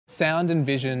Sound and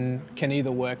vision can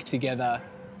either work together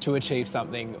to achieve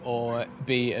something or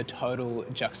be a total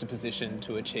juxtaposition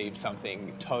to achieve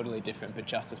something totally different but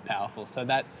just as powerful. So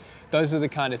those are the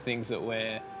kind of things that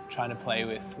we're trying to play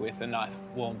with a nice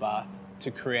warm bath to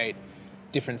create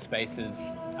different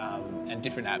spaces and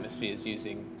different atmospheres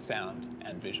using sound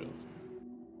and visuals.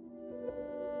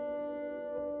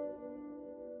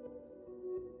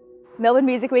 Melbourne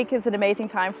Music Week is an amazing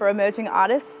time for emerging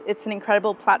artists. It's an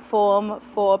incredible platform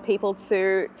for people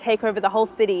to take over the whole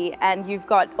city, and you've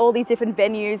got all these different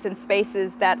venues and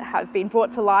spaces that have been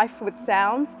brought to life with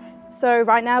sound. So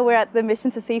right now we're at the Mission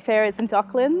to Seafarers in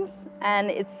Docklands, and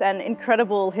it's an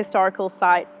incredible historical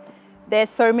site.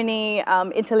 There's so many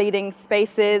interleading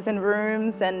spaces and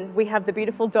rooms, and we have the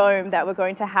beautiful dome that we're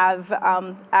going to have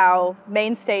our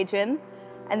main stage in.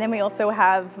 And then we also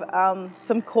have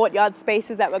some courtyard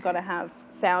spaces that we're going to have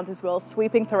sound as well,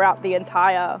 sweeping throughout the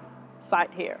entire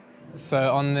site here.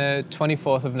 So on the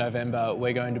 24th of November,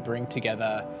 we're going to bring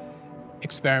together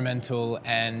experimental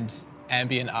and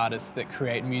ambient artists that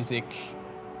create music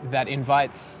that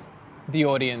invites the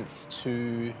audience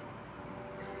to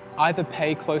either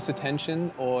pay close attention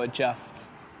or just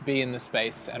be in the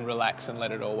space and relax and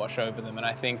let it all wash over them. And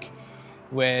I think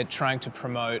we're trying to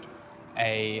promote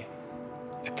a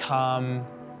calm,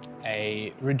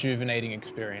 a rejuvenating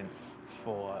experience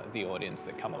for the audience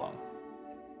that come along.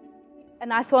 A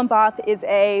nice warm bath is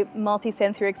a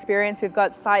multi-sensory experience. We've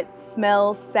got sight,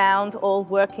 smell, sound all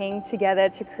working together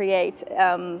to create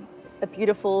a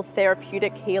beautiful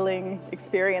therapeutic healing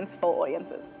experience for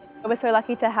audiences. We're so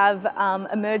lucky to have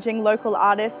emerging local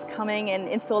artists coming and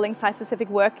installing site-specific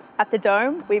work at the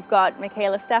Dome. We've got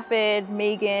Michaela Stafford,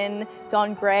 Megan,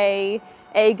 Don Gray,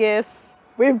 Agus.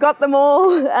 We've got them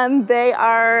all, and they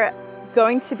are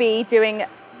going to be doing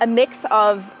a mix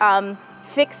of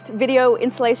fixed video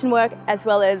installation work as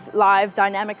well as live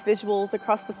dynamic visuals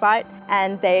across the site,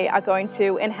 and they are going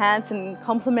to enhance and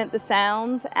complement the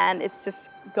sound, and it's just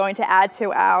going to add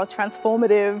to our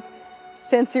transformative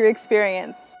sensory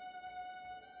experience.